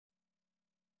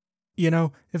You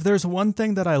know, if there's one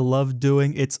thing that I love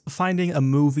doing, it's finding a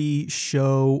movie,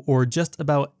 show, or just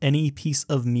about any piece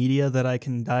of media that I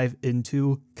can dive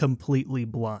into completely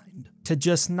blind. To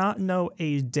just not know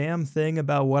a damn thing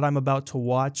about what I'm about to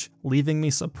watch, leaving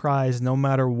me surprised no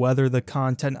matter whether the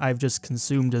content I've just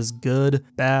consumed is good,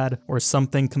 bad, or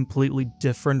something completely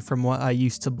different from what I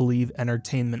used to believe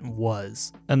entertainment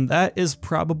was. And that is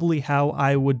probably how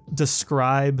I would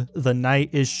describe The Night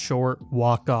is Short,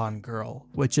 Walk On Girl,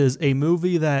 which is a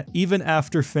movie that even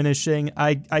after finishing,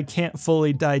 I can't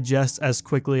fully digest as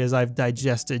quickly as I've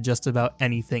digested just about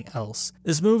anything else.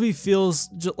 This movie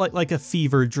feels like a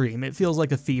fever dream. It feels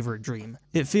like a fever dream.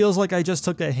 It feels like I just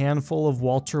took a handful of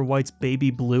Walter White's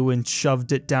Baby Blue and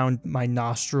shoved it down my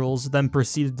nostrils, then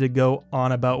proceeded to go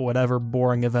on about whatever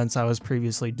boring events I was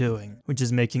previously doing, which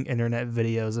is making internet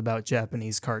videos about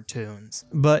Japanese cartoons.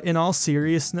 But in all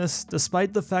seriousness,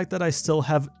 despite the fact that I still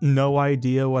have no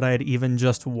idea what I had even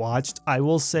just watched, I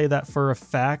will say that for a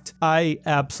fact, I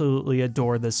absolutely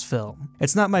adore this film.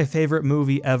 It's not my favorite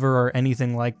movie ever or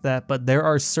anything like that, but there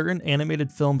are certain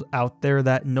animated films out there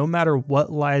that no matter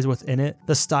what lies within it,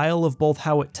 the style of both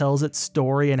how it tells its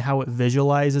story and how it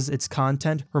visualizes its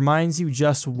content reminds you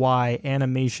just why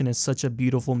animation is such a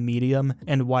beautiful medium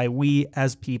and why we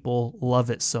as people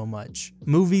love it so much.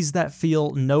 Movies that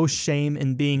feel no shame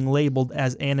in being labeled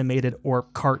as animated or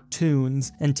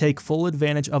cartoons and take full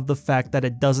advantage of the fact that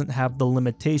it doesn't have the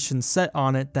limitations set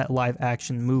on it that live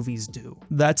action movies do.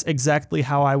 That's exactly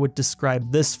how I would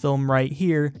describe this film right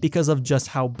here because of just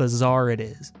how bizarre it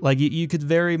is. Like, you could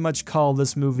very much call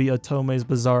this movie Otome's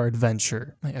Bizarre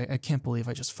Adventure. I can't believe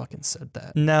I just fucking said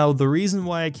that. Now, the reason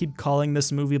why I keep calling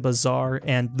this movie bizarre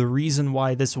and the reason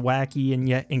why this wacky and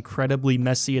yet incredibly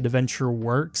messy adventure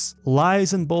works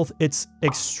lies in both its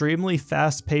extremely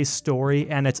fast-paced story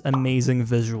and its amazing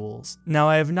visuals. Now,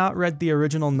 I have not read the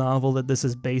original novel that this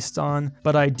is based on,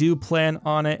 but I do plan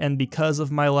on it, and because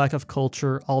of my lack of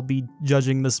culture, I'll be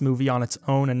judging this movie on its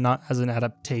own and not as an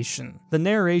adaptation. The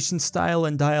narration style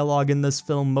and dialogue in this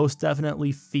film most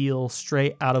definitely feel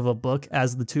straight out of a book,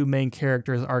 as the two main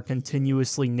characters are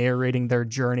continuously narrating their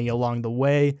journey along the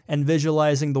way and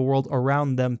visualizing the world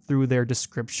around them through their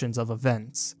descriptions of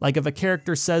events. Like, if a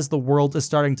character says the world is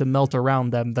starting to melt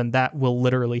around them, then that will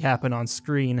literally happen on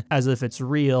screen as if it's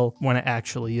real when it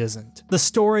actually isn't. The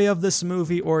story of this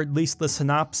movie, or at least the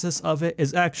synopsis of it,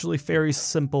 is actually very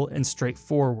simple and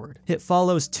straightforward. It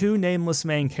follows two nameless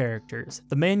main characters.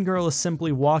 The main girl is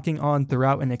simply walking on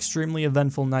throughout an extremely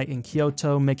eventful night in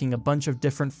Kyoto, making a bunch of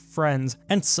different friends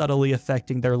and subtly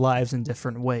affecting their lives in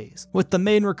different ways, with the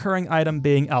main recurring item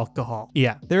being alcohol.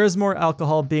 Yeah, there is more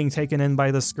alcohol being taken in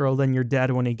by this girl than your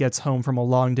dad when he gets home from a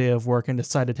long day of work and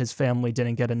decided his family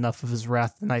didn't get enough of his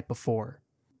wrath the night before.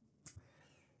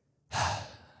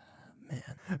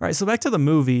 Alright, so back to the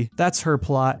movie. That's her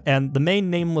plot, and the main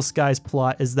nameless guy's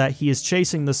plot is that he is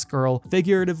chasing this girl,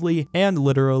 figuratively and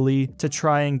literally, to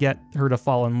try and get her to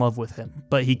fall in love with him.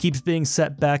 But he keeps being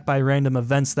set back by random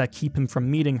events that keep him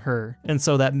from meeting her, and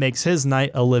so that makes his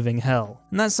night a living hell.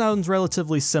 And that sounds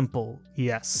relatively simple,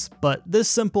 yes, but this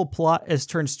simple plot is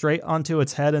turned straight onto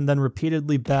its head and then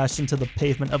repeatedly bashed into the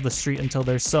pavement of the street until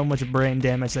there's so much brain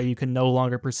damage that you can no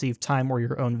longer perceive time or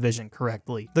your own vision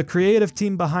correctly. The creative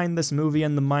team behind this movie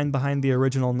and the mind behind the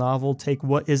original novel take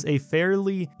what is a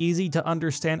fairly easy to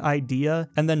understand idea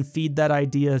and then feed that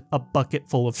idea a bucket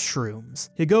full of shrooms.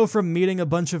 You go from meeting a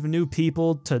bunch of new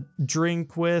people to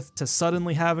drink with, to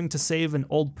suddenly having to save an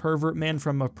old pervert man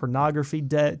from a pornography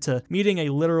debt, to meeting a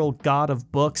literal god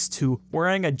of books, to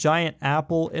wearing a giant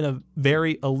apple in a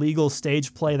very illegal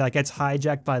stage play that gets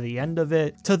hijacked by the end of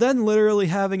it, to then literally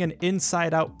having an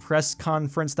inside-out press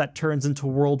conference that turns into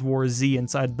World War Z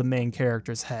inside the main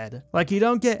character's head. Like, you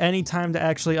don't get any time to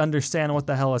actually understand what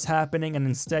the hell is happening, and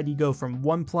instead you go from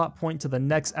one plot point to the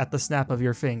next at the snap of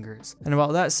your fingers. And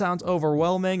while that sounds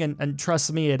overwhelming, and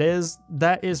trust me it is,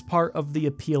 that is part of the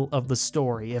appeal of the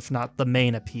story, if not the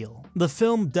main appeal. The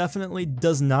film definitely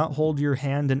does not hold your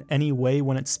hand in any way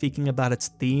when it's speaking about its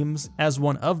themes, as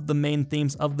one of the main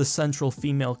themes of the central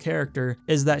female character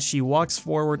is that she walks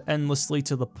forward endlessly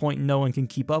to the point no one can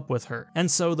keep up with her,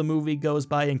 and so the movie goes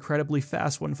by incredibly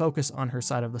fast when focused on her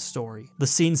side of the story. The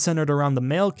scenes centered around the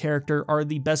male character are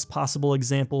the best possible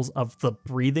examples of the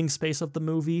breathing space of the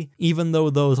movie, even though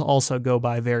those also go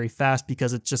by very fast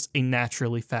because it's just a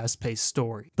naturally fast-paced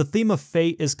story. The theme of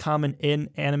fate is common in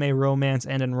anime romance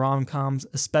and in rom-coms,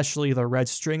 especially the red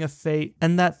string of fate,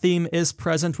 and that theme is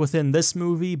present within this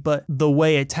movie, but the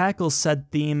way it tackles said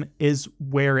theme is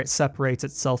where it separates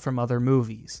itself from other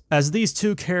movies. As these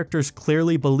two characters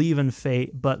clearly believe in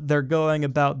fate, but they're going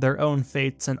about their own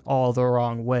fates in all the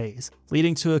wrong ways.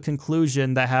 leading to a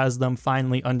conclusion that has them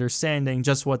finally understanding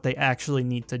just what they actually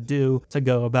need to do to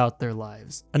go about their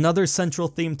lives. Another central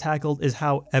theme tackled is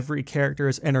how every character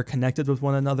is interconnected with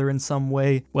one another in some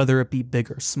way, whether it be big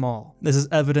or small. This is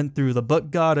evident through the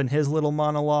book god and his little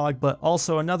monologue, but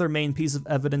also another main piece of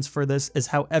evidence for this is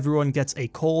how everyone gets a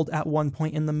cold at one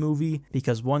point in the movie,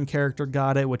 because one character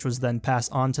got it, which was then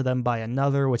passed on to them by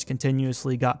another, which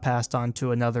continuously got passed on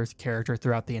to another character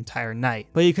throughout the entire night.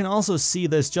 But you can also see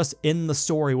this just in the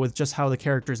story with just how the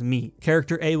characters meet.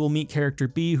 Character A will meet character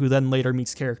B, who then later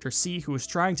meets character C, who was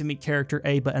trying to meet character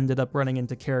A but ended up running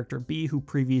into character B, who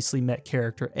previously met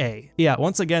character A. Yeah,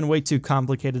 once again, way too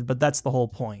complicated, but that's the whole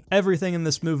point. Everything in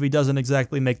this movie doesn't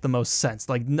exactly make the most sense.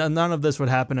 Like, none of this would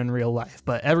happen in real life,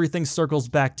 but everything circles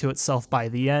back to itself by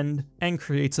the end and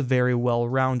creates a very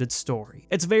well-rounded story.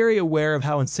 It's very aware of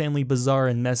how insanely bizarre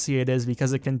and messy it is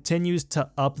because it continues to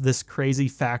up this crazy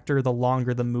factor the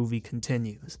longer the movie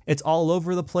continues. It's all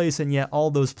over the place, and yet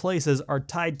all those places are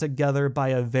tied together by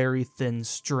a very thin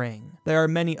string. There are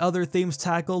many other themes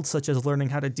tackled, such as learning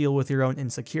how to deal with your own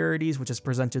insecurities, which is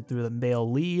presented through the male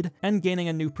lead, and gaining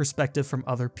a new perspective from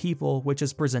other people, which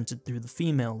is presented through the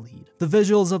female lead. The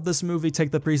visuals of this movie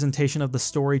take the presentation of the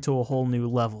story to a whole new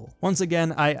level. Once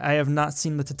again, I have not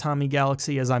seen the Tatami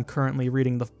Galaxy, as I'm currently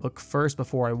reading the book first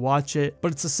before I watch it,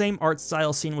 but it's the same art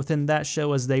style seen within that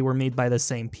show as they were made by the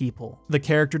same people. The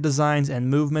character designs and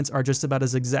movements are just about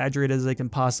as exaggerated as they can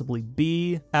possibly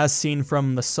be, as seen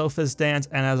from the Sopha's dance,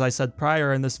 and as I said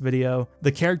prior in this video,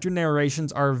 the character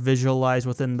narrations are visualized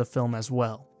within the film as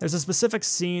well. There's a specific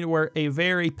scene where a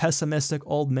very pessimistic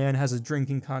old man has a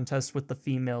drinking contest with the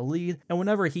female lead, and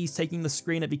whenever he's taking the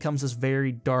screen, it becomes this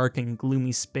very dark and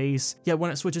gloomy space, yet when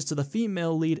it switches to the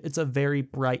female lead, it's a very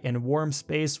bright and warm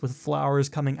space with flowers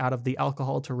coming out of the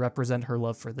alcohol to represent her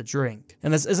love for the drink.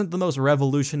 And this isn't the most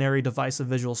revolutionary device of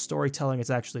visual storytelling, it's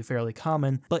actually fairly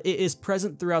common, but it is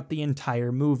present throughout the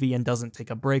entire movie and doesn't take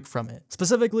a break from it.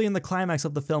 Specifically in the climax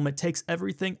of the film, it takes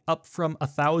everything up from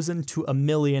 1,000 to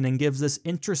 1,000,000 and gives this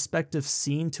introspective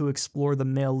scene to explore the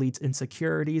male lead's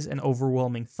insecurities and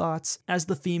overwhelming thoughts as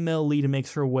the female lead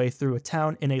makes her way through a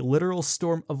town in a literal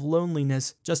storm of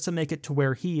loneliness just to make it to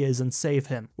where he is and save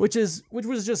him, which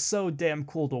was just so damn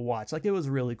cool to watch. Like, it was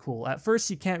really cool. At first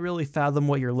you can't really fathom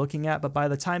what you're looking at, but by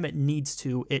the time it needs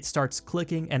to, it starts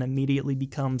clicking and immediately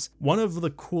becomes one of the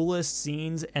coolest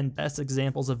scenes and best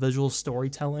examples of visual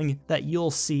storytelling that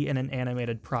you'll see in an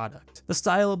animated product. The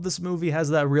style of this movie has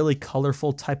that really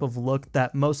colorful type of look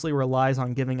that mostly relies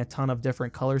on giving a ton of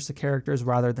different colors to characters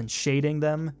rather than shading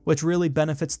them, which really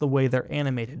benefits the way they're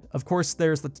animated. Of course,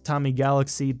 there's the Tatami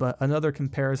Galaxy, but another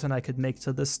comparison I could make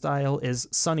to this style is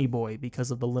Sunny Boy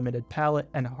because of the limited palette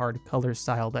and hard color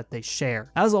style that they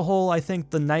share. As a whole, I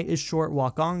think The Night is Short,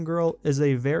 Walk On Girl is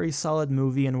a very solid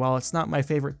movie, and while it's not my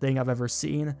favorite thing I've ever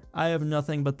seen, I have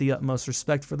nothing but the utmost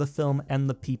respect for the film and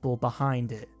the people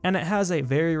behind it. And it has a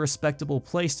very respectable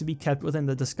place to be kept within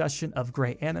the discussion of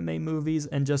great anime movies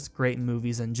and just great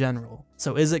movies in general.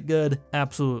 So is it good?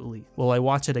 Absolutely. Will I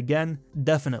watch it again?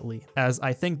 Definitely, as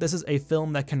I think this is a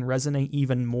film that can resonate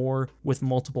even more with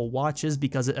multiple watches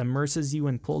because it immerses you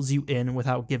and pulls you in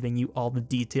without giving you all the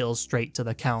details straight to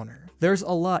the counter. There's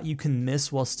a lot you can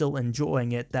miss while still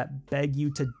enjoying it that beg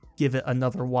you to give it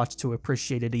another watch to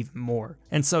appreciate it even more.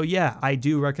 And so yeah, I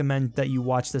do recommend that you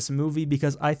watch this movie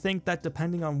because I think that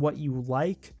depending on what you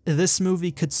like, this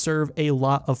movie could serve a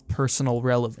lot of personal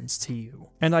relevance to you.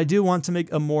 And I do want to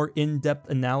make a more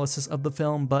in-depth analysis of the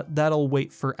film, but that'll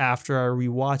wait for after I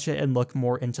rewatch it and look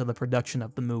more into the production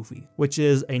of the movie, which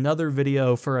is another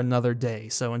video for another day.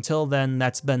 So until then,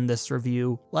 that's been this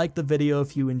review. Like the video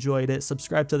if you enjoyed it,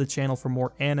 subscribe to the channel for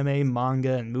more anime,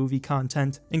 manga, and movie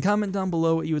content, and comment down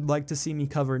below what you would like to see me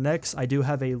cover next. I do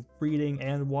have a reading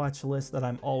and watch list that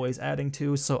I'm always adding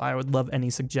to, so I would love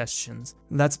any suggestions.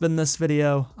 That's been this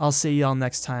video. I'll see y'all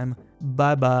next time.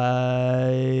 Bye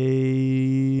bye.